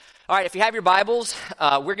All right, if you have your Bibles,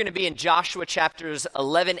 we're going to be in Joshua chapters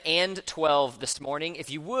 11 and 12 this morning. If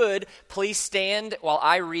you would, please stand while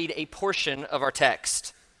I read a portion of our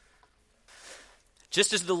text.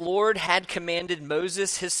 Just as the Lord had commanded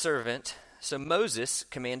Moses his servant, so Moses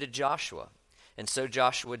commanded Joshua, and so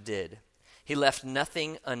Joshua did. He left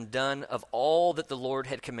nothing undone of all that the Lord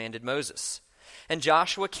had commanded Moses. And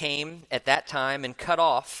Joshua came at that time and cut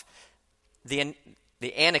off the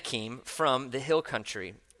Anakim from the hill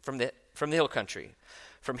country, from the hill country,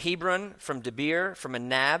 from Hebron, from Debir, from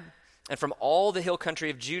Anab, and from all the hill country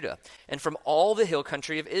of Judah, and from all the hill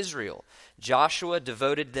country of Israel. Joshua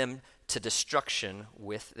devoted them to destruction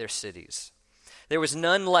with their cities. There was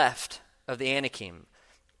none left of the Anakim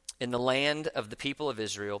in the land of the people of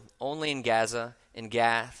Israel. Only in Gaza, in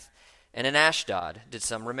Gath, and in Ashdod did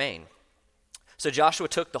some remain. So Joshua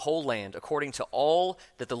took the whole land according to all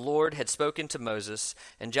that the Lord had spoken to Moses,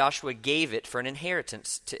 and Joshua gave it for an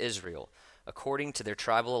inheritance to Israel, according to their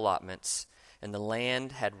tribal allotments, and the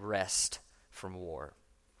land had rest from war.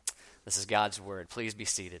 This is God's word. Please be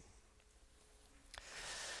seated.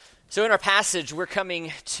 So in our passage, we're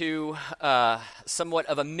coming to somewhat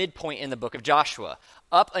of a midpoint in the book of Joshua.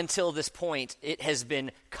 Up until this point, it has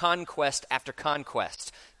been conquest after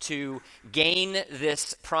conquest to gain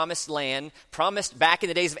this promised land, promised back in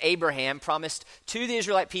the days of Abraham, promised to the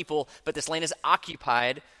Israelite people, but this land is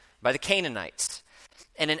occupied by the Canaanites.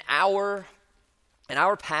 And in our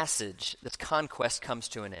passage, this conquest comes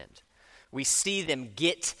to an end. We see them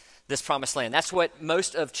get this promised land. That's what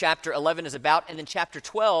most of chapter 11 is about. And then chapter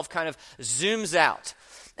 12 kind of zooms out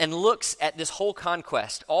and looks at this whole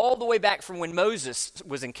conquest all the way back from when Moses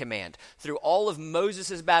was in command, through all of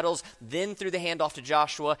Moses' battles, then through the handoff to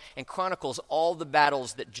Joshua, and chronicles all the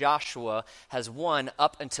battles that Joshua has won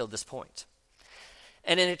up until this point.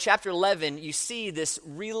 And in chapter 11, you see this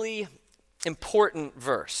really important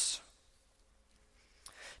verse.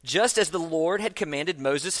 Just as the Lord had commanded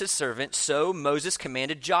Moses his servant, so Moses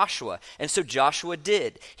commanded Joshua, and so Joshua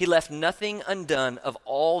did. He left nothing undone of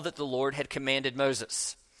all that the Lord had commanded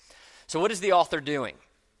Moses. So what is the author doing?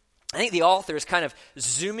 I think the author is kind of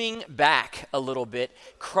zooming back a little bit,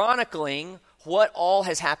 chronicling what all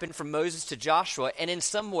has happened from Moses to Joshua, and in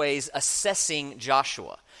some ways assessing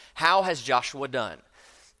Joshua. How has Joshua done?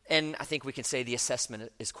 And I think we can say the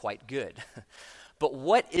assessment is quite good. But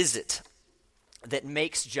what is it that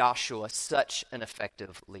makes Joshua such an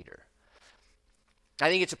effective leader? I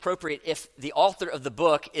think it's appropriate if the author of the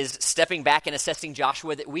book is stepping back and assessing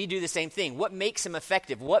Joshua that we do the same thing. What makes him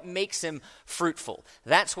effective? What makes him fruitful?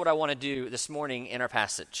 That's what I want to do this morning in our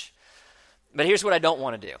passage. But here's what I don't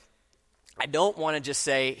want to do. I don't want to just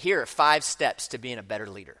say, here are 5 steps to being a better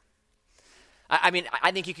leader. I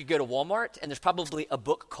think you could go to Walmart, and there's probably a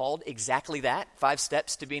book called exactly that, 5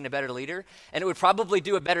 Steps to Being a Better Leader, and it would probably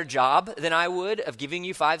do a better job than I would of giving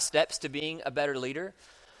you 5 steps to being a better leader.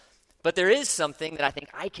 But there is something that I think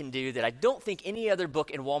I can do that I don't think any other book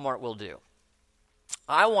in Walmart will do.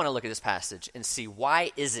 I want to look at this passage and see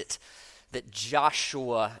why is it that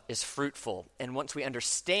Joshua is fruitful. And once we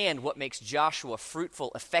understand what makes Joshua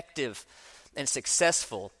fruitful, effective, and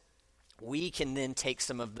successful, we can then take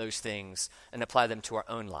some of those things and apply them to our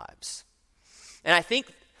own lives. And I think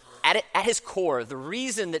at his core, the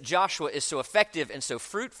reason that Joshua is so effective and so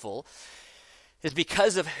fruitful is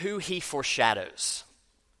because of who he foreshadows.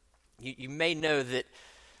 You may know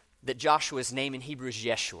that Joshua's name in Hebrew is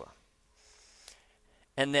Yeshua,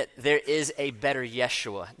 and that there is a better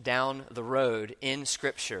Yeshua down the road in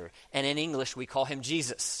Scripture, and in English we call him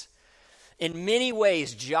Jesus. In many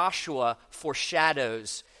ways, Joshua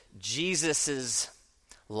foreshadows Jesus'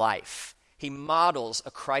 life. He models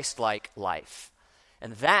a Christ-like life.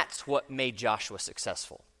 And that's what made Joshua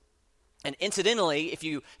successful. And incidentally, if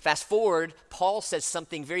you fast forward, Paul says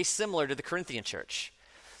something very similar to the Corinthian church.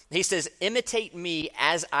 He says, imitate me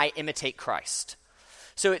as I imitate Christ.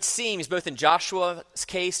 So it seems, both in Joshua's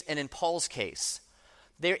case and in Paul's case,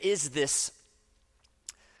 there is this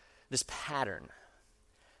pattern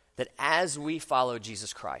that as we follow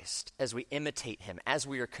Jesus Christ, as we imitate him, as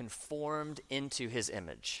we are conformed into his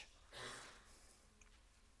image,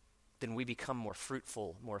 then we become more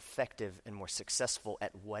fruitful, more effective, and more successful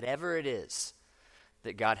at whatever it is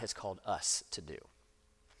that God has called us to do.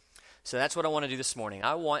 So that's what I want to do this morning.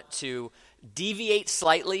 I want to deviate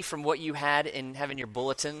slightly from what you had in having your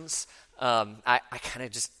bulletins. I kind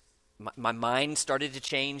of just, my mind started to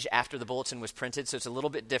change after the bulletin was printed, so it's a little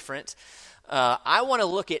bit different. I want to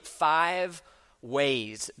look at 5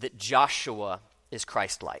 ways that Joshua is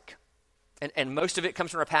Christ-like. And most of it comes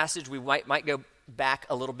from our passage. We might go back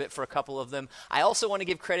a little bit for a couple of them. I also want to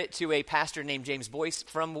give credit to a pastor named James Boyce,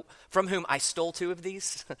 from whom I stole 2 of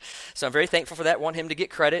these. So I'm very thankful for that. I want him to get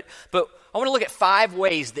credit. But I want to look at 5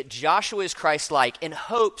 ways that Joshua is Christ-like in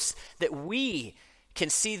hopes that we can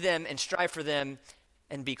see them and strive for them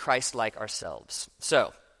and be Christ-like ourselves.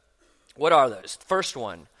 So, what are those? First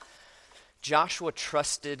one, Joshua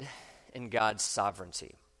trusted in God's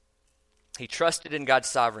sovereignty. He trusted in God's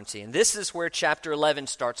sovereignty. And this is where chapter 11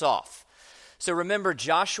 starts off. So remember,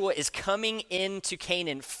 Joshua is coming into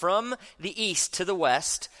Canaan from the east to the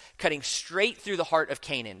west, cutting straight through the heart of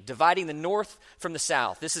Canaan, dividing the north from the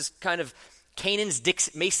south. This is kind of Canaan's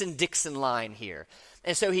Mason-Dixon line here.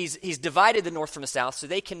 And so he's divided the north from the south so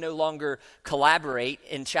they can no longer collaborate.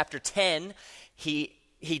 In chapter 10, he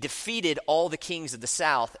defeated all the kings of the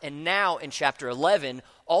south. And now in chapter 11,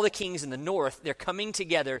 all the kings in the north, they're coming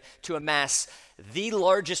together to amass the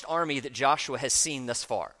largest army that Joshua has seen thus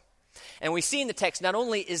far. And we see in the text, not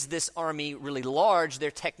only is this army really large, they're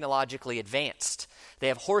technologically advanced. They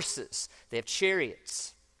have horses, they have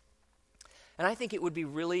chariots. And I think it would be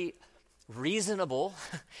really reasonable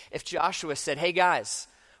if Joshua said, hey guys,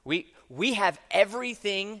 we have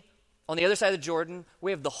everything on the other side of the Jordan.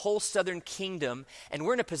 We have the whole southern kingdom, and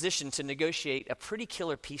we're in a position to negotiate a pretty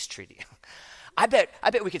killer peace treaty. I bet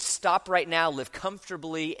we could stop right now, live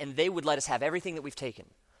comfortably, and they would let us have everything that we've taken.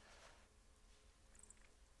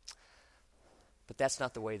 But that's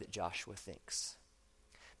not the way that Joshua thinks,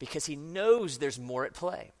 because he knows there's more at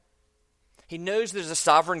play. He knows there's a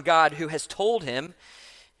sovereign God who has told him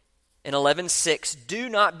in 11:6, do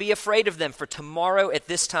not be afraid of them, for tomorrow at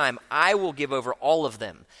this time I will give over all of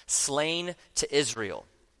them, slain to Israel.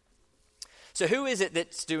 So who is it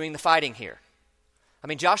that's doing the fighting here? I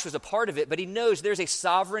mean, Joshua's a part of it, but he knows there's a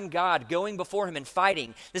sovereign God going before him and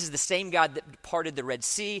fighting. This is the same God that parted the Red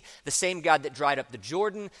Sea, the same God that dried up the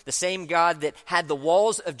Jordan, the same God that had the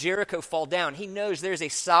walls of Jericho fall down. He knows there's a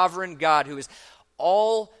sovereign God who is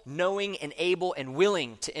all-knowing and able and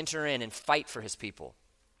willing to enter in and fight for his people.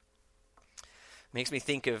 Makes me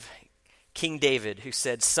think of King David, who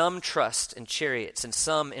said, some trust in chariots and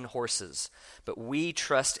some in horses, but we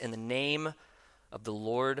trust in the name of the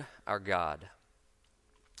Lord our God.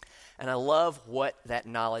 And I love what that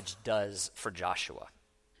knowledge does for Joshua.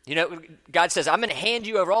 You know, God says, I'm going to hand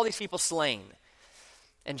you over all these people slain.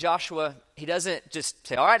 And Joshua, he doesn't just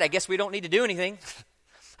say, all right, I guess we don't need to do anything.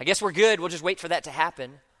 I guess we're good. We'll just wait for that to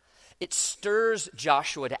happen. It stirs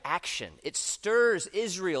Joshua to action. It stirs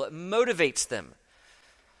Israel. It motivates them.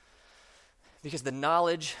 Because the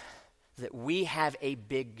knowledge that we have a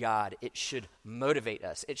big God, it should motivate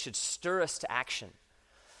us. It should stir us to action.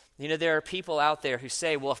 You know, there are people out there who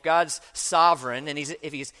say, well, if God's sovereign and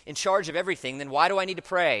if he's in charge of everything, then why do I need to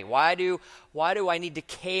pray? Why do I need to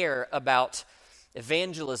care about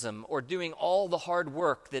evangelism or doing all the hard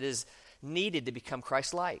work that is needed to become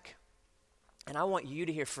Christ-like? And I want you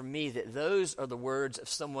to hear from me that those are the words of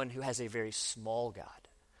someone who has a very small God.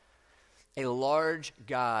 A large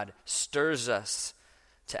God stirs us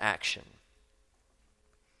to action.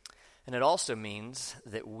 And it also means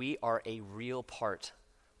that we are a real part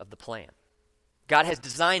of the plan. God has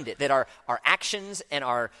designed it, that our actions and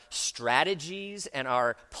our strategies and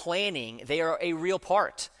our planning, they are a real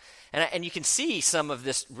part. And you can see some of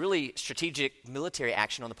this really strategic military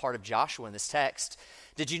action on the part of Joshua in this text.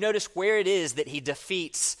 Did you notice where it is that he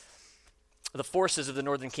defeats the forces of the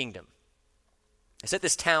northern kingdom? It's at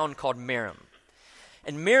this town called Merom.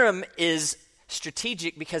 And Merom is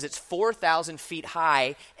strategic because it's 4,000 feet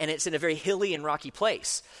high and it's in a very hilly and rocky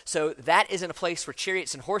place. So that isn't a place where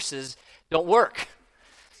chariots and horses don't work.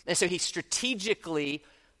 And so he strategically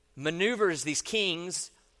maneuvers these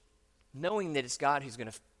kings, knowing that it's God who's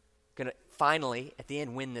going to finally, at the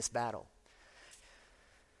end, win this battle.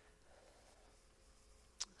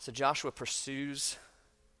 So Joshua pursues,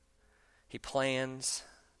 he plans,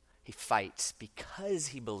 he fights because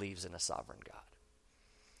he believes in a sovereign God.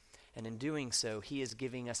 And in doing so, he is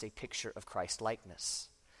giving us a picture of Christ-likeness.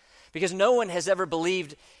 Because no one has ever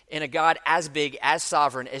believed in a God as big, as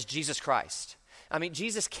sovereign as Jesus Christ. I mean,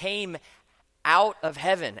 Jesus came out of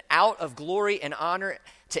heaven, out of glory and honor,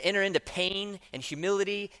 to enter into pain and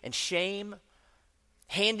humility and shame,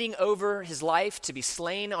 handing over his life to be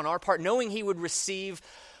slain on our part, knowing he would receive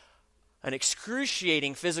an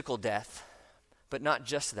excruciating physical death, but not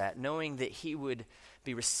just that, knowing that he would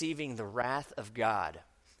be receiving the wrath of God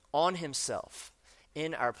on himself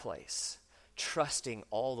in our place, trusting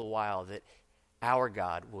all the while that our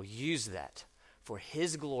God will use that for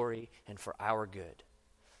his glory and for our good.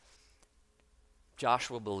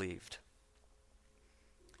 Joshua believed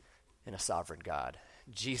in a sovereign God.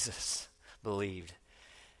 Jesus believed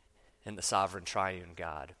in the sovereign triune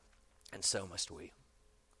God, and so must we.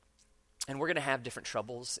 And we're going to have different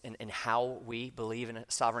troubles in how we believe in a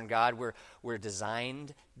sovereign God. We're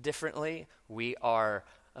designed differently. We are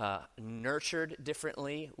nurtured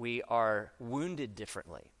differently. We are wounded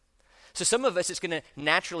differently. So some of us, it's going to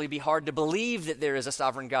naturally be hard to believe that there is a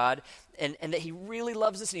sovereign God and that he really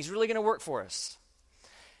loves us and he's really going to work for us.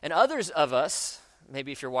 And others of us,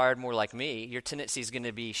 maybe if you're wired more like me, your tendency is going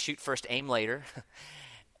to be shoot first, aim later,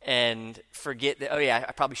 and forget that, oh yeah,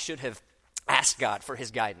 I probably should have asked God for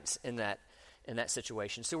his guidance in that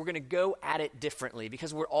situation. So we're going to go at it differently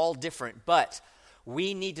because we're all different, but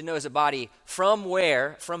we need to know as a body from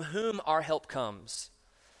whom our help comes,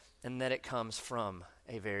 and that it comes from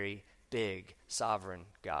a very big, sovereign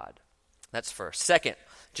God. That's first. Second,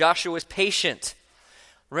 Joshua was patient.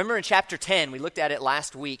 Remember in chapter 10, we looked at it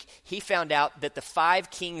last week, he found out that the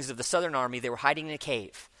 5 kings of the southern army, they were hiding in a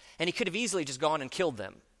cave. And he could have easily just gone and killed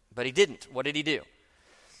them, but he didn't. What did he do?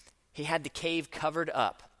 He had the cave covered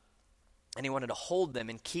up, and he wanted to hold them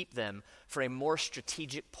and keep them for a more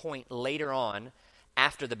strategic point later on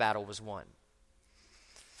after the battle was won.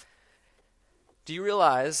 Do you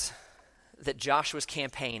realize that Joshua's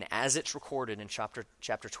campaign, as it's recorded in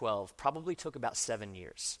chapter 12, probably took about 7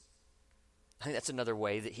 years? I think that's another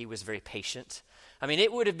way that he was very patient. I mean,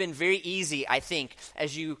 it would have been very easy, I think,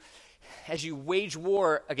 as you wage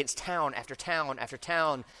war against town after town after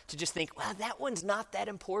town, to just think, well, that one's not that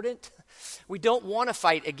important. We don't want to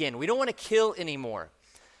fight again. We don't want to kill anymore.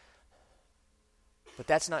 But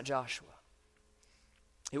that's not Joshua.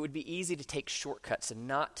 It would be easy to take shortcuts and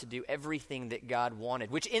not to do everything that God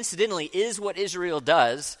wanted, which incidentally is what Israel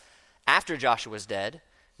does after Joshua's dead.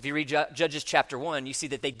 If you read Judges chapter 1, you see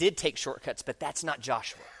that they did take shortcuts, but that's not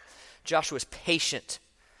Joshua. Joshua's patient.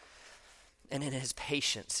 And in his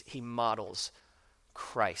patience, he models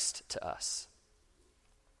Christ to us.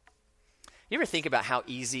 You ever think about how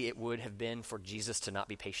easy it would have been for Jesus to not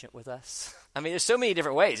be patient with us? I mean, there's so many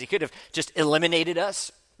different ways. He could have just eliminated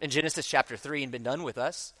us in Genesis chapter 3 and been done with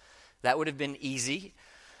us. That would have been easy.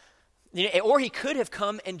 Or he could have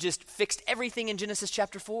come and just fixed everything in Genesis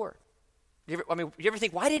chapter 4. You ever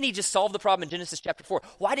think, why didn't he just solve the problem in Genesis chapter 4?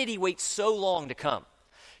 Why did he wait so long to come?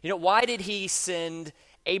 Why did he send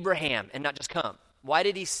Abraham and not just come? Why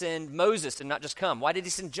did he send Moses and not just come? Why did he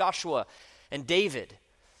send Joshua and David?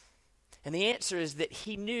 And the answer is that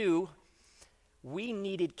he knew we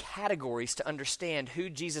needed categories to understand who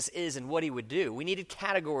Jesus is and what he would do. We needed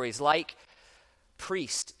categories like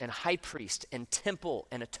priest and high priest and temple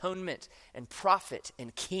and atonement and prophet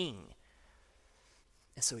and king.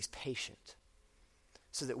 And so he's patient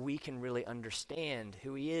so that we can really understand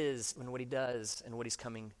who he is and what he does and what he's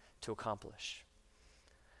coming to accomplish.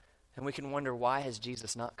 And we can wonder, why has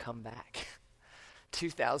Jesus not come back?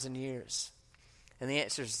 2,000 years. And the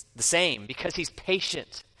answer is the same, because he's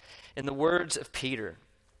patient. In the words of Peter,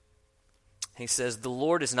 he says, the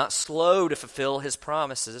Lord is not slow to fulfill his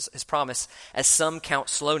promise, as some count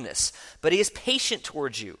slowness, but he is patient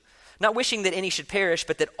towards you, not wishing that any should perish,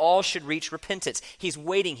 but that all should reach repentance. He's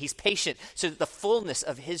waiting, he's patient, so that the fullness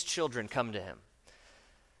of his children come to him.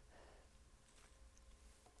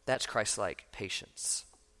 That's Christ-like patience.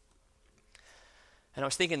 And I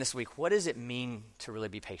was thinking this week, what does it mean to really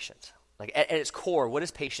be patient? Like at its core, what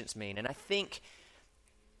does patience mean? And I think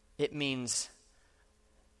it means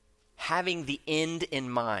having the end in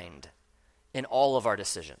mind in all of our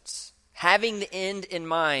decisions. Having the end in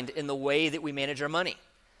mind in the way that we manage our money.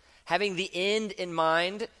 Having the end in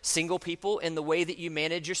mind, single people, in the way that you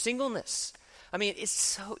manage your singleness. I mean, it's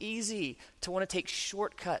so easy to want to take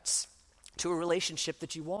shortcuts to a relationship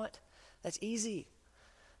that you want. That's easy.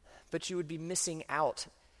 But you would be missing out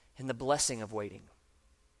in the blessing of waiting.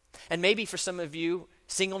 And maybe for some of you,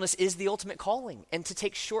 singleness is the ultimate calling. And to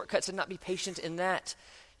take shortcuts and not be patient in that,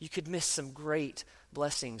 you could miss some great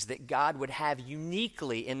blessings that God would have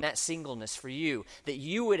uniquely in that singleness for you, that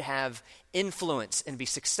you would have influence and be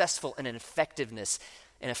successful in an effectiveness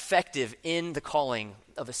and effective in the calling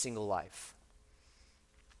of a single life.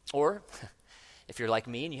 Or, if you're like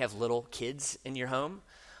me and you have little kids in your home,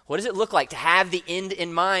 what does it look like to have the end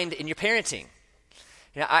in mind in your parenting?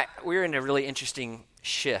 We're in a really interesting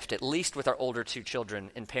shift, at least with our older 2 children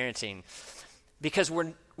in parenting, because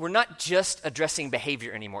we're not just addressing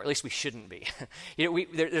behavior anymore. At least we shouldn't be.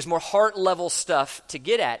 There's more heart level stuff to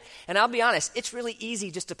get at. And I'll be honest, it's really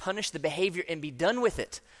easy just to punish the behavior and be done with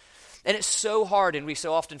it. And it's so hard, and we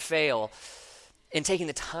so often fail in taking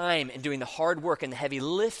the time and doing the hard work and the heavy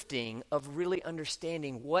lifting of really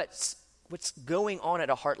understanding what's going on at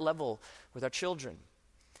a heart level with our children.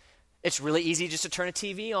 It's really easy just to turn a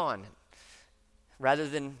TV on rather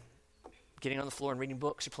than getting on the floor and reading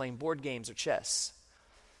books or playing board games or chess.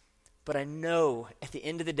 But I know at the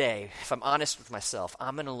end of the day, if I'm honest with myself,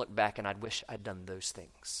 I'm going to look back and I'd wish I'd done those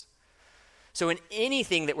things. So in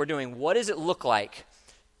anything that we're doing, what does it look like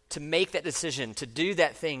to make that decision, to do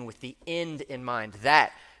that thing with the end in mind?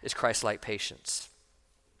 That is Christ-like patience.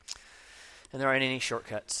 And there aren't any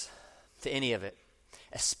shortcuts to any of it,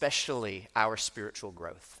 especially our spiritual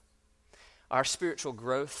growth. Our spiritual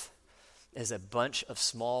growth is a bunch of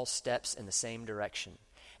small steps in the same direction.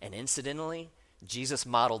 And incidentally, Jesus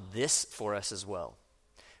modeled this for us as well.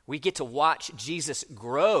 We get to watch Jesus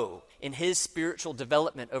grow in his spiritual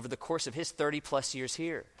development over the course of his 30 plus years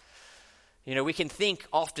here. You know, we can think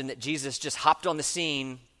often that Jesus just hopped on the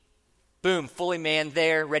scene, boom, fully man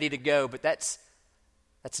there, ready to go, but that's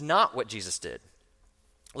not what Jesus did.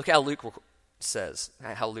 Look how Luke says,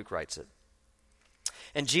 how Luke writes it.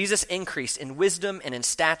 And Jesus increased in wisdom and in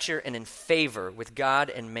stature and in favor with God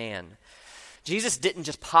and man. Jesus didn't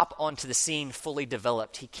just pop onto the scene fully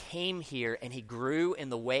developed. He came here and he grew in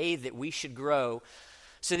the way that we should grow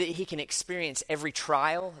so that he can experience every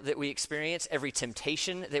trial that we experience, every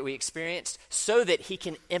temptation that we experience, so that he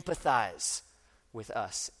can empathize with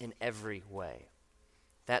us in every way.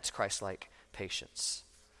 That's Christ-like patience.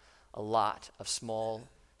 A lot of small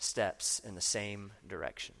steps in the same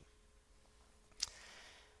direction.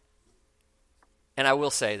 And I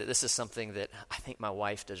will say that this is something that I think my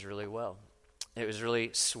wife does really well. It was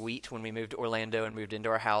really sweet when we moved to Orlando and moved into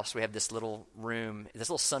our house. We have this little room, this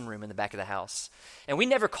little sunroom in the back of the house. And we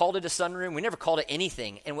never called it a sunroom. We never called it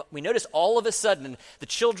anything. And we noticed all of a sudden the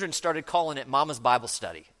children started calling it Mama's Bible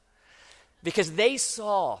Study. Because they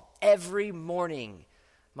saw every morning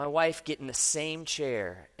my wife get in the same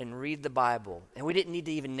chair and read the Bible. And we didn't need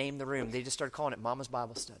to even name the room. They just started calling it Mama's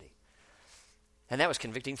Bible Study. And that was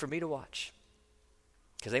convicting for me to watch.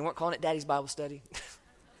 Because they weren't calling it Daddy's Bible Study.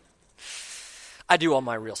 I do all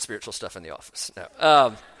my real spiritual stuff in the office.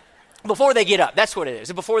 No. Before they get up. That's what it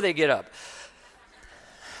is. Before they get up.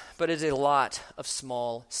 But it's a lot of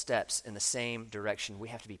small steps in the same direction. We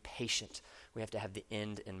have to be patient. We have to have the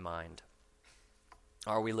end in mind.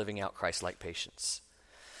 Are we living out Christ-like patience?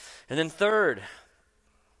 And then third,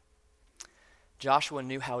 Joshua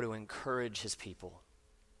knew how to encourage his people.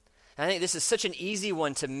 And I think this is such an easy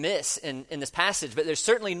one to miss in this passage, but there's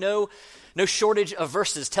certainly no shortage of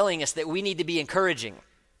verses telling us that we need to be encouraging.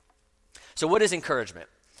 So what is encouragement?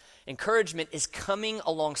 Encouragement is coming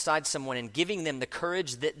alongside someone and giving them the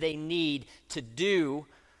courage that they need to do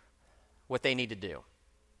what they need to do.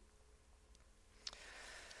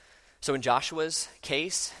 So in Joshua's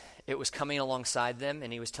case, it was coming alongside them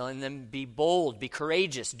and he was telling them, be bold, be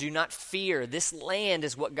courageous, do not fear. This land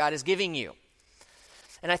is what God is giving you.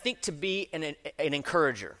 And I think to be an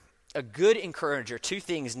encourager, a good encourager, two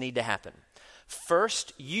things need to happen.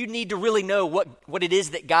 First, you need to really know what it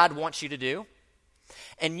is that God wants you to do.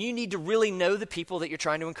 And you need to really know the people that you're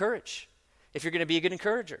trying to encourage if you're going to be a good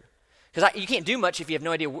encourager. Because you can't do much if you have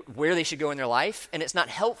no idea where they should go in their life. And it's not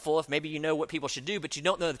helpful if maybe you know what people should do, but you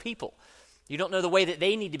don't know the people. You don't know the way that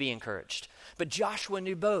they need to be encouraged. But Joshua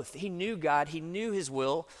knew both. He knew God. He knew his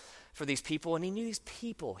will for these people, and he knew these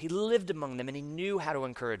people. He lived among them, and he knew how to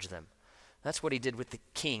encourage them. That's what he did with the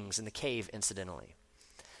kings in the cave, incidentally.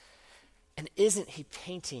 And isn't he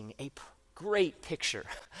painting a great picture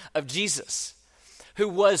of Jesus, who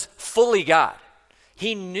was fully God?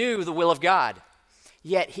 He knew the will of God,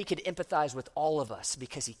 yet he could empathize with all of us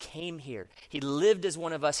because he came here. He lived as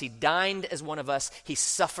one of us. He dined as one of us. He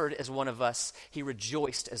suffered as one of us. He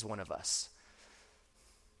rejoiced as one of us.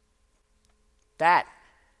 That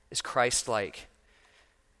is Christ-like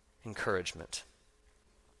encouragement.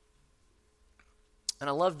 And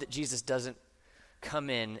I love that Jesus doesn't come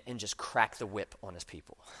in and just crack the whip on his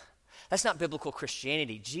people. That's not biblical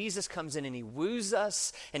Christianity. Jesus comes in and he woos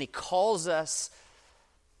us and he calls us.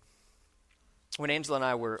 When Angela and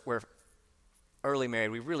I were early married,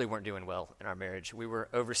 we really weren't doing well in our marriage. We were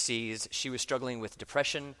overseas. She was struggling with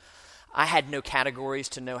depression. I had no categories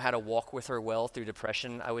to know how to walk with her well through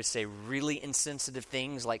depression. I would say really insensitive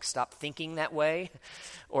things like stop thinking that way,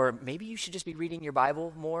 or maybe you should just be reading your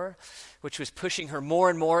Bible more, which was pushing her more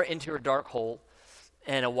and more into her dark hole.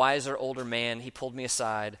 And a wiser, older man, he pulled me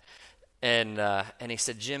aside and he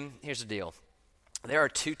said, Jim, here's the deal. There are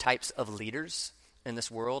two types of leaders in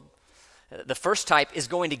this world. The first type is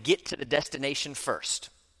going to get to the destination first,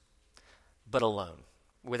 but alone,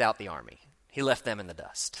 without the army. He left them in the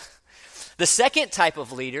dust. The second type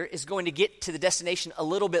of leader is going to get to the destination a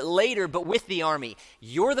little bit later, but with the army.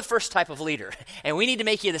 You're the first type of leader, and we need to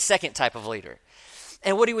make you the second type of leader.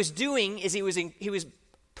 And what he was doing is he was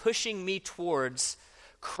pushing me towards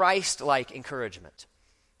Christ-like encouragement.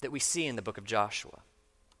 that we see in the book of Joshua.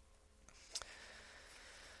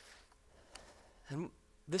 And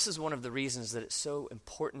this is one of the reasons that it's so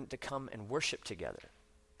important to come and worship together.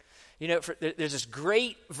 You know, there's this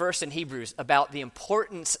great verse in Hebrews about the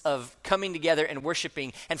importance of coming together and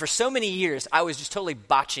worshiping. And for so many years, I was just totally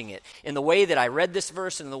botching it in the way that I read this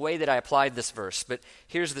verse and in the way that I applied this verse. But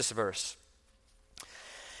here's this verse.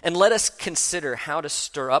 And let us consider how to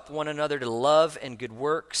stir up one another to love and good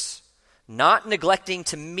works, not neglecting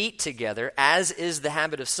to meet together, as is the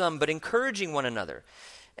habit of some, but encouraging one another.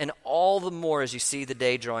 And all the more as you see the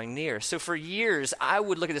day drawing near. So for years, I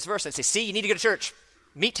would look at this verse and say, see, you need to go to church.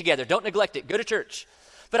 Meet together. Don't neglect it. Go to church.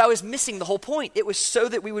 But I was missing the whole point. It was so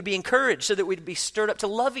that we would be encouraged, so that we'd be stirred up to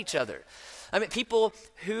love each other. I mean, people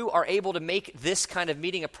who are able to make this kind of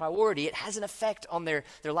meeting a priority, it has an effect on their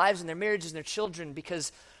lives and their marriages and their children,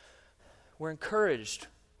 because we're encouraged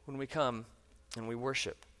when we come and we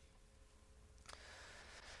worship.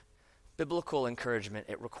 Biblical encouragement,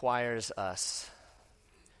 it requires us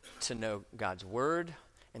to know God's word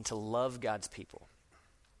and to love God's people.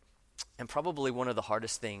 And probably one of the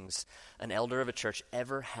hardest things an elder of a church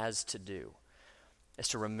ever has to do is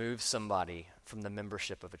to remove somebody from the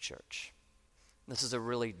membership of a church. This is a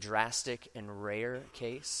really drastic and rare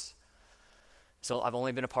case. So I've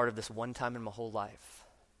only been a part of this one time in my whole life.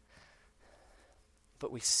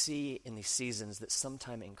 But we see in these seasons that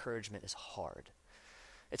sometimes encouragement is hard.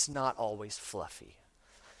 It's not always fluffy.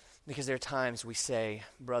 Because there are times we say,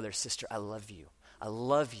 brother, sister, I love you. I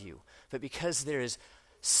love you. But because there is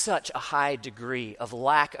such a high degree of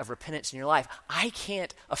lack of repentance in your life, I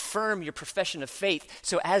can't affirm your profession of faith.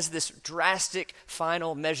 So as this drastic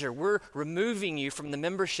final measure, we're removing you from the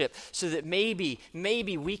membership so that maybe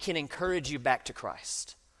we can encourage you back to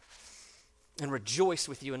Christ and rejoice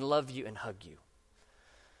with you and love you and hug you.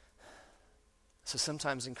 So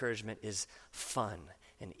sometimes encouragement is fun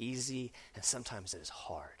and easy, and sometimes it is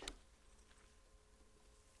hard.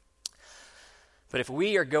 But if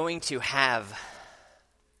we are going to have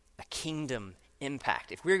a kingdom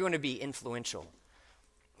impact, if we're going to be influential,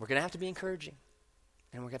 we're going to have to be encouraging.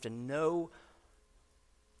 And we're going to have to know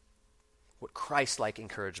what Christ-like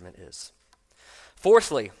encouragement is.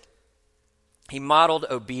 Fourthly, he modeled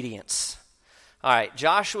obedience. All right,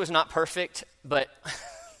 Joshua's not perfect, but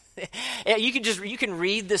you can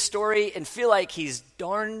read this story and feel like he's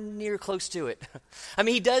darn near close to it. I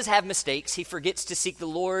mean, he does have mistakes. He forgets to seek the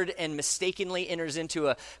Lord and mistakenly enters into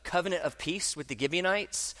a covenant of peace with the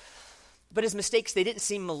Gibeonites. But his mistakes, they didn't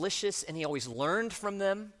seem malicious, and he always learned from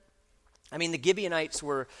them. I mean, the Gibeonites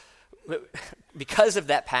were, because of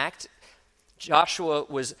that pact, Joshua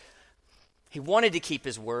he wanted to keep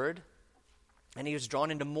his word, and he was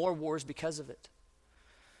drawn into more wars because of it.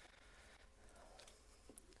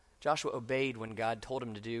 Joshua obeyed when God told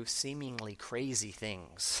him to do seemingly crazy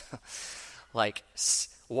things, like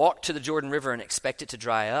walk to the Jordan River and expect it to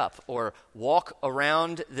dry up, or walk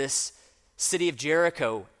around this city of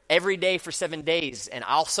Jericho every day for 7 days, and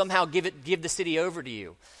I'll somehow give the city over to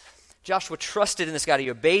you. Joshua trusted in this God.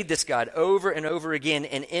 He obeyed this God over and over again,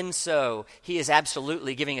 and in so, he is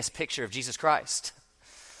absolutely giving us a picture of Jesus Christ.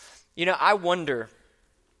 You know, I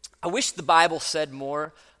wish the Bible said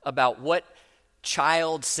more about what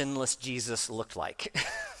child sinless Jesus looked like.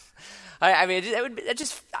 I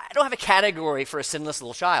don't have a category for a sinless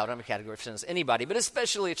little child. I don't have a category for sinless anybody, but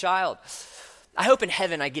especially a child. I hope in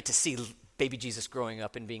heaven I get to see baby Jesus growing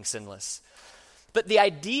up and being sinless. But the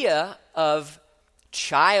idea of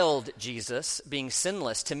child Jesus being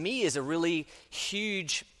sinless, to me, is a really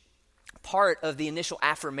huge part of the initial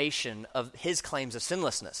affirmation of his claims of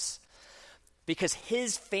sinlessness. Because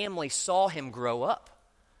his family saw him grow up.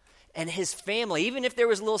 And his family, even if there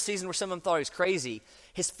was a little season where some of them thought he was crazy,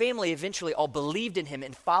 his family eventually all believed in him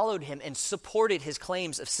and followed him and supported his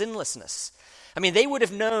claims of sinlessness. I mean, they would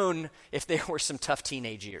have known if there were some tough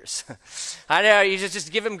teenage years. I know, you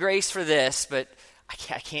just give him grace for this, but I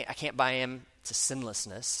can't buy him to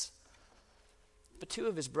sinlessness. But two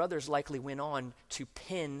of his brothers likely went on to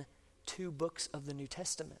pen 2 books of the New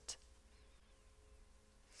Testament.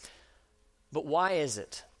 But why is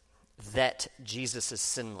it that Jesus is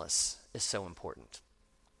sinless is so important?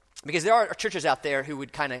 Because there are churches out there who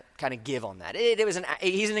would kind of give on that.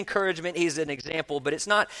 He's an encouragement, he's an example, but it's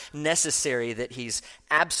not necessary that he's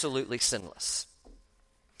absolutely sinless.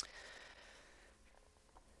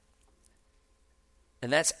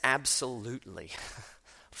 And that's absolutely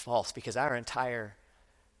false, because our entire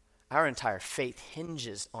faith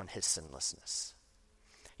hinges on his sinlessness.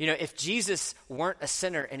 You know, if Jesus weren't a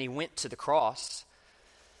sinner and he went to the cross,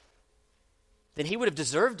 then he would have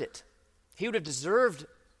deserved it. He would have deserved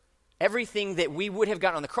everything that we would have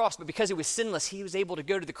gotten on the cross, but because he was sinless, he was able to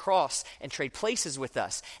go to the cross and trade places with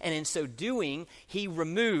us. And in so doing, he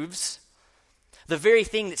removes the very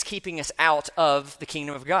thing that's keeping us out of the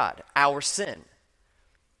kingdom of God, our sin.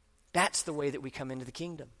 That's the way that we come into the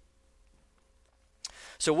kingdom.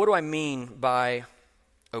 So what do I mean by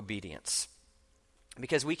obedience?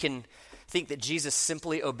 Because we can think that Jesus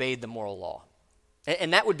simply obeyed the moral law.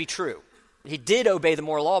 And that would be true. He did obey the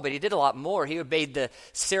moral law, but he did a lot more. He obeyed the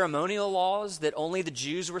ceremonial laws that all the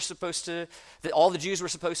Jews were supposed to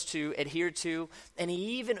adhere to. And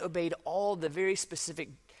he even obeyed all the very specific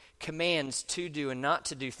commands to do and not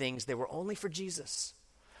to do things that were only for Jesus,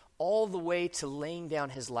 all the way to laying down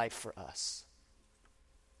his life for us.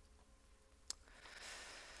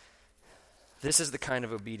 This is the kind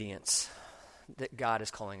of obedience that God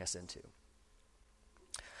is calling us into.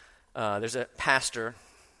 There's a pastor,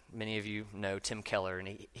 many of you know Tim Keller, and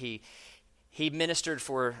he ministered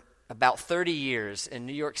for about 30 years in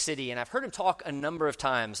New York City, and I've heard him talk a number of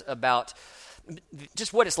times about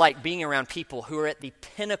just what it's like being around people who are at the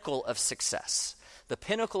pinnacle of success, the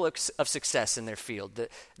pinnacle of success in their field,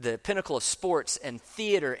 the pinnacle of sports and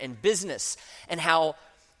theater and business, and how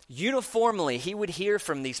uniformly he would hear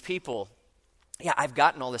from these people, yeah, I've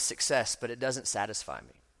gotten all this success, but it doesn't satisfy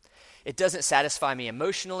me. It doesn't satisfy me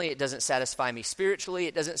emotionally. It doesn't satisfy me spiritually.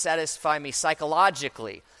 It doesn't satisfy me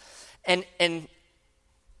psychologically. And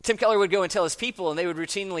Tim Keller would go and tell his people, and they would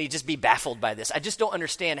routinely just be baffled by this. I just don't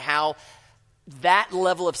understand how that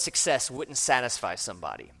level of success wouldn't satisfy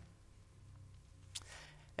somebody.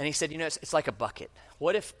 And he said, it's like a bucket.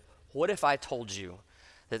 What if I told you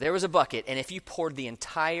that there was a bucket, and if you poured the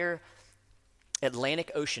entire Atlantic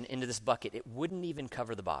Ocean into this bucket, it wouldn't even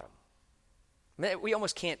cover the bottom? I mean, we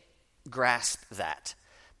almost can't grasp that.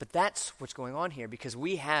 But that's what's going on here, because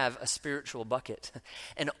we have a spiritual bucket,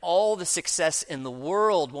 and all the success in the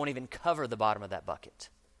world won't even cover the bottom of that bucket,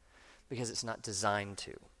 because it's not designed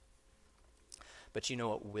to. But you know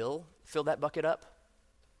what will fill that bucket up?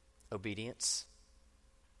 Obedience.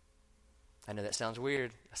 I know that sounds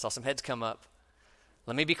weird. I saw some heads come up.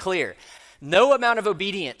 Let me be clear. No amount of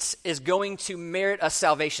obedience is going to merit us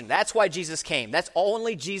salvation. That's why Jesus came. That's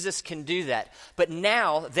only Jesus can do that. But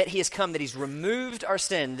now that he has come, that he's removed our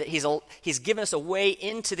sin, that he's given us a way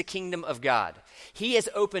into the kingdom of God, he has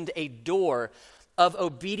opened a door of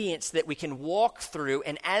obedience that we can walk through.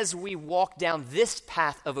 And as we walk down this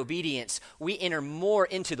path of obedience, we enter more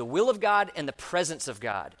into the will of God and the presence of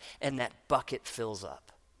God. And that bucket fills up.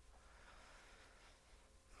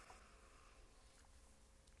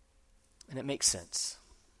 And it makes sense,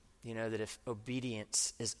 that if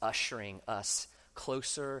obedience is ushering us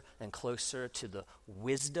closer and closer to the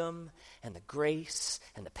wisdom and the grace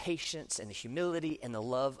and the patience and the humility and the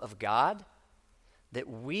love of God, that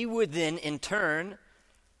we would then in turn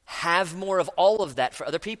have more of all of that for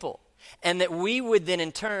other people. And that we would then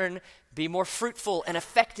in turn be more fruitful and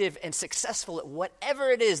effective and successful at whatever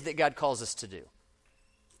it is that God calls us to do.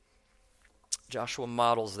 Joshua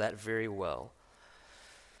models that very well.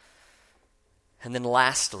 And then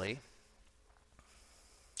lastly,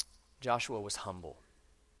 Joshua was humble.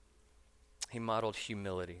 He modeled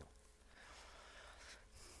humility.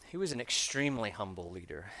 He was an extremely humble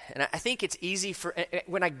leader. And I think it's easy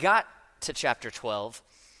when I got to chapter 12,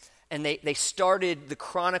 and they started the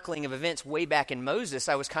chronicling of events way back in Moses,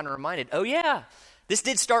 I was kind of reminded, oh yeah, this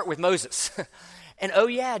did start with Moses. And oh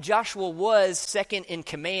yeah, Joshua was second in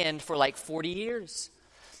command for like 40 years.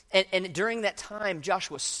 And during that time,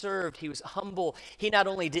 Joshua served. He was humble. He not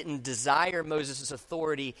only didn't desire Moses'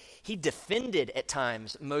 authority, he defended at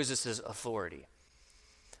times Moses' authority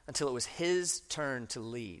until it was his turn to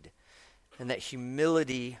lead. And that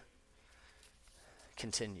humility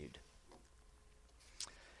continued.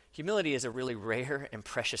 Humility is a really rare and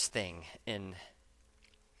precious thing in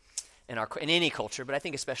any culture, but I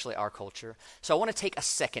think especially our culture. So I want to take a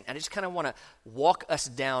second, and I just kind of want to walk us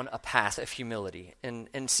down a path of humility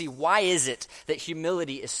and see why is it that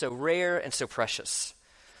humility is so rare and so precious.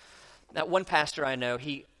 Now, one pastor I know,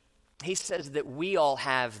 he says that we all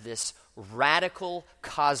have this radical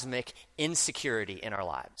cosmic insecurity in our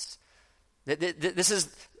lives. This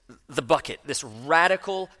is the bucket, this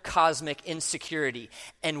radical cosmic insecurity,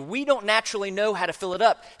 and we don't naturally know how to fill it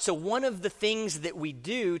up. So one of the things that we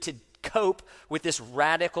do to cope with this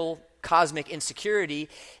radical cosmic insecurity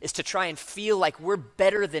is to try and feel like we're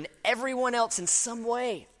better than everyone else in some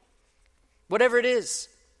way, whatever it is.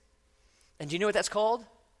 And do you know what that's called?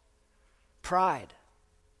 Pride.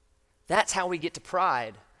 That's how we get to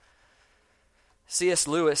pride. C.S.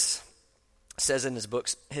 Lewis says in his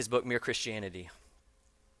book Mere Christianity,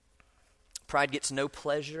 Pride gets no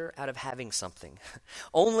pleasure out of having something,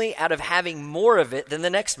 only out of having more of it than the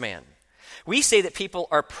next man. We say that people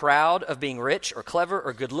are proud of being rich or clever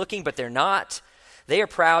or good looking, but they're not. They are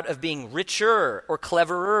proud of being richer or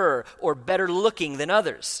cleverer or better looking than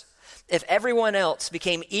others. If everyone else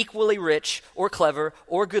became equally rich or clever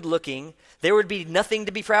or good looking, there would be nothing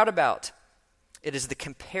to be proud about. It is the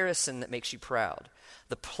comparison that makes you proud,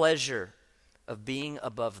 the pleasure of being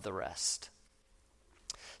above the rest.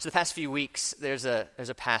 So the past few weeks, there's a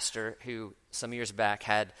pastor who some years back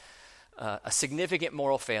had a significant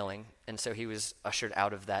moral failing, and so he was ushered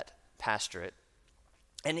out of that pastorate.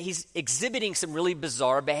 And he's exhibiting some really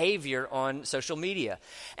bizarre behavior on social media.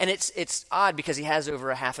 And it's odd because he has over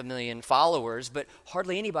 500,000 followers, but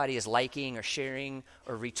hardly anybody is liking or sharing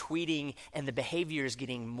or retweeting, and the behavior is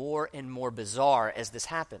getting more and more bizarre as this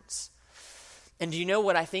happens. And do you know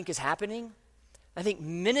what I think is happening? I think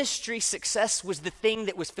ministry success was the thing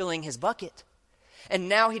that was filling his bucket. And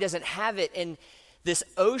now he doesn't have it, and this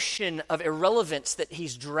ocean of irrelevance that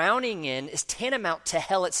he's drowning in is tantamount to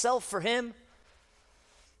hell itself for him.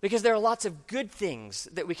 Because there are lots of good things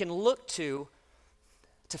that we can look to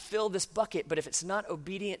fill this bucket, but if it's not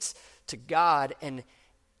obedience to God and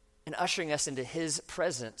ushering us into his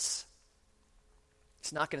presence,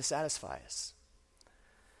 it's not going to satisfy us.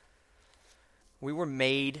 We were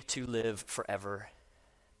made to live forever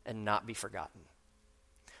and not be forgotten.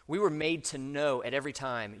 We were made to know at every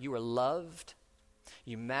time you are loved,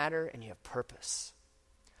 you matter, and you have purpose.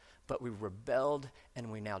 But we rebelled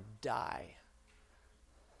and we now die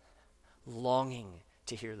longing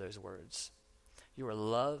to hear those words. You are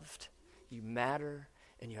loved, you matter,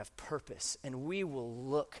 and you have purpose. And we will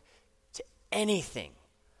look to anything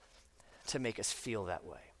to make us feel that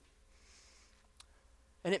way.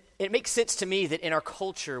 And it makes sense to me that in our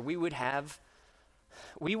culture we would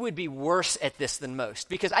be worse at this than most,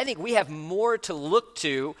 because I think we have more to look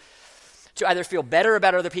to either feel better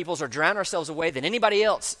about other people's or drown ourselves away than anybody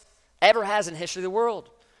else ever has in the history of the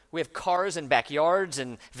world. We have cars and backyards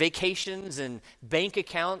and vacations and bank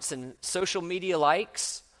accounts and social media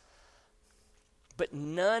likes. But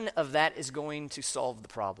none of that is going to solve the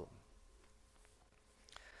problem.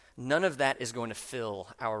 None of that is going to fill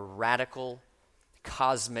our radical,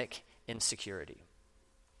 cosmic insecurity.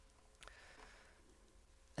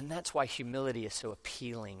 And that's why humility is so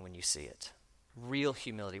appealing when you see it. Real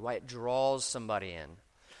humility, why it draws somebody in.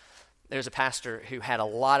 There's a pastor who had a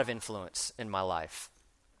lot of influence in my life.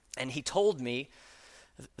 And he told me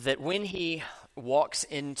that when he walks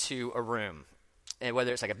into a room, and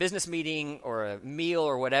whether it's like a business meeting or a meal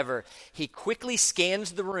or whatever, he quickly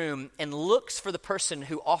scans the room and looks for the person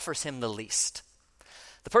who offers him the least.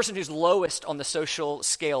 The person who's lowest on the social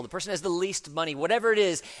scale, the person who has the least money, whatever it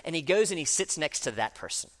is, and he goes and he sits next to that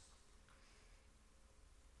person.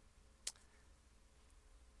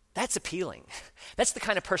 That's appealing. That's the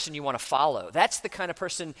kind of person you want to follow. That's the kind of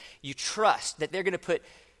person you trust, that they're going to put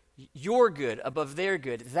your good above their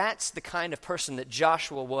good. That's the kind of person that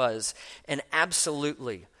Joshua was. And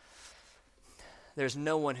absolutely, there's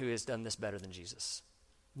no one who has done this better than Jesus.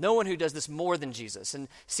 No one who does this more than Jesus. And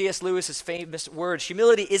C.S. Lewis's famous words,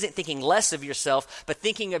 humility isn't thinking less of yourself, but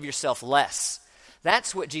thinking of yourself less.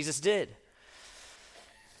 That's what Jesus did.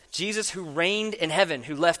 Jesus, who reigned in heaven,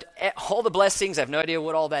 who left all the blessings, I have no idea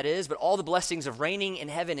what all that is, but all the blessings of reigning in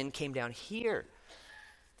heaven and came down here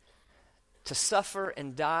to suffer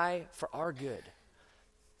and die for our good.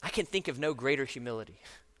 I can think of no greater humility.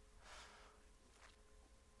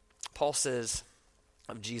 Paul says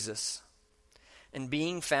of Jesus, and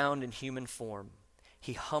being found in human form,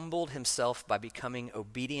 he humbled himself by becoming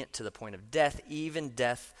obedient to the point of death, even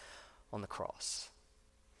death on the cross.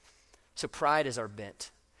 So pride is our bent.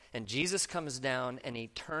 And Jesus comes down and he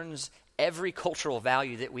turns every cultural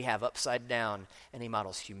value that we have upside down, and he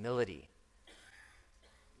models humility.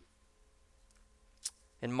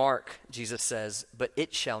 In Mark, Jesus says, "But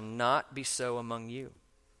it shall not be so among you,"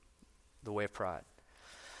 the way of pride.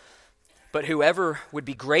 "But whoever would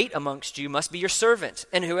be great amongst you must be your servant,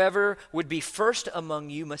 and whoever would be first among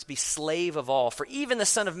you must be slave of all. For even the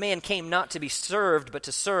Son of Man came not to be served, but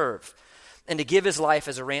to serve, and to give his life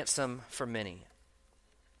as a ransom for many."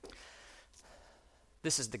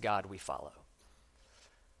 This is the God we follow.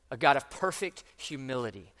 A God of perfect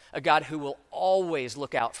humility. A God who will always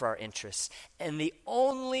look out for our interests. And the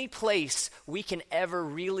only place we can ever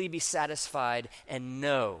really be satisfied and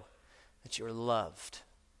know that you're loved,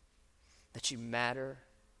 that you matter,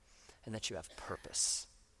 and that you have purpose.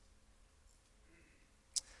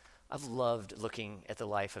 I've loved looking at the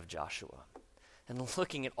life of Joshua and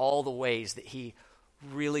looking at all the ways that he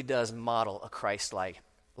really does model a Christ-like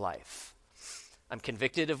life. I'm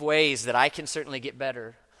convicted of ways that I can certainly get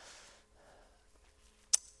better.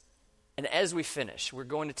 And as we finish, we're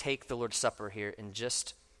going to take the Lord's Supper here in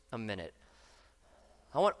just a minute.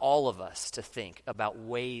 I want all of us to think about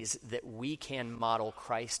ways that we can model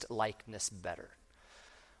Christ-likeness better.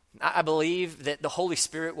 I believe that the Holy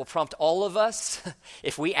Spirit will prompt all of us,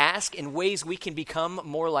 if we ask, in ways we can become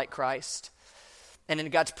more like Christ. And in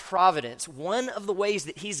God's providence, one of the ways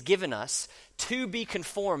that he's given us to be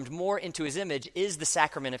conformed more into his image is the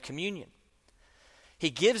sacrament of communion. He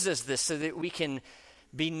gives us this so that we can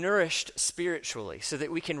be nourished spiritually, so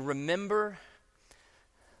that we can remember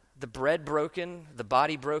the bread broken, the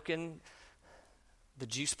body broken, the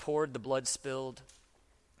juice poured, the blood spilled,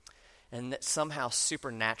 and that somehow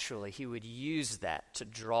supernaturally he would use that to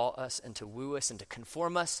draw us and to woo us and to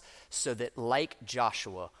conform us so that, like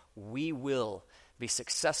Joshua, we will be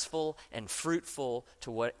successful and fruitful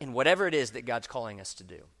in whatever it is that God's calling us to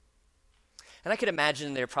do. And I could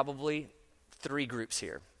imagine there are probably three groups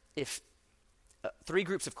here. Three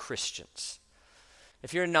groups of Christians.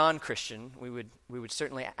 If you're a non-Christian, we would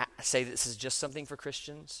certainly say that this is just something for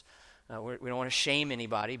Christians. We don't want to shame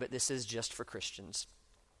anybody, but this is just for Christians.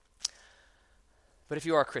 But if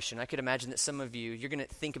you are a Christian, I could imagine that some of you, you're going to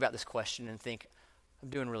think about this question and think, I'm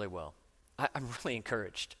doing really well. I'm really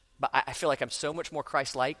encouraged. But I feel like I'm so much more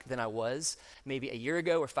Christ-like than I was maybe a year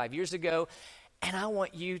ago or 5 years ago, and I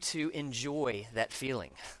want you to enjoy that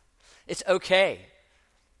feeling. It's okay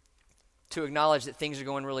to acknowledge that things are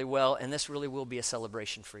going really well, and this really will be a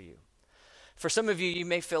celebration for you. For some of you, you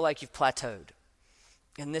may feel like you've plateaued,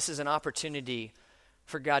 and this is an opportunity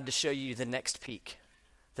for God to show you the next peak,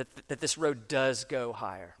 that this road does go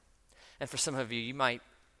higher. And for some of you, you might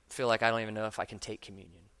feel like, I don't even know if I can take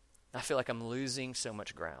communion. I feel like I'm losing so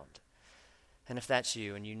much ground. And if that's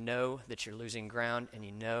you, and you know that you're losing ground, and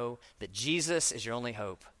you know that Jesus is your only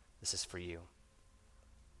hope, this is for you.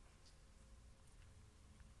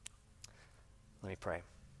 Let me pray.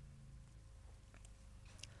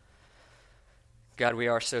 God, we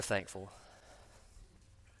are so thankful.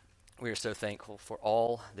 We are so thankful for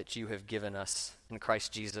all that you have given us in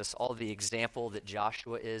Christ Jesus, all the example that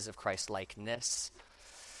Joshua is of Christ-likeness.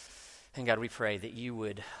 And God, we pray that you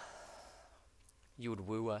would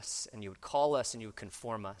woo us, and you would call us, and you would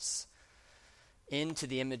conform us into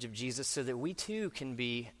the image of Jesus so that we too can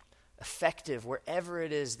be effective wherever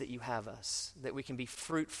it is that you have us, that we can be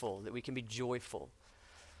fruitful, that we can be joyful,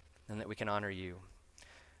 and that we can honor you.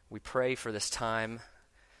 We pray for this time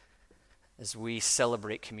as we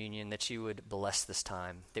celebrate communion, that you would bless this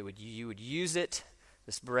time, that you would use it,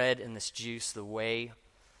 this bread and this juice, the way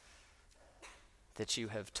that you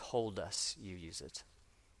have told us you use it.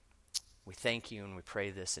 We thank you and we pray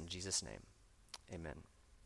this in Jesus' name. Amen.